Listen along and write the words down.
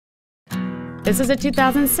This is a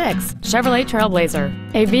 2006 Chevrolet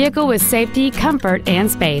TrailBlazer, a vehicle with safety, comfort, and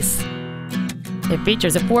space. It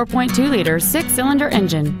features a 4.2-liter six-cylinder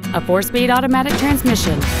engine, a 4-speed automatic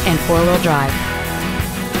transmission, and 4-wheel drive.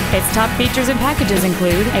 Its top features and packages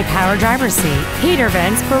include a power driver's seat, heater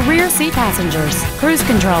vents for rear seat passengers, cruise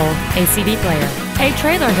control, a CD player, a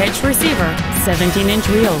trailer hitch receiver, 17-inch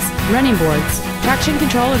wheels, running boards, traction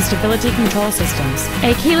control and stability control systems,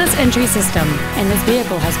 a keyless entry system, and this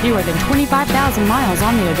vehicle has fewer than 25,000 miles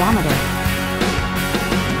on the odometer.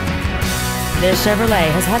 This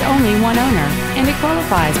Chevrolet has had only one owner, and it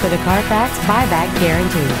qualifies for the Carfax buyback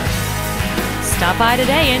guarantee. Stop by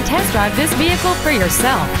today and test drive this vehicle for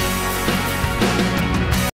yourself.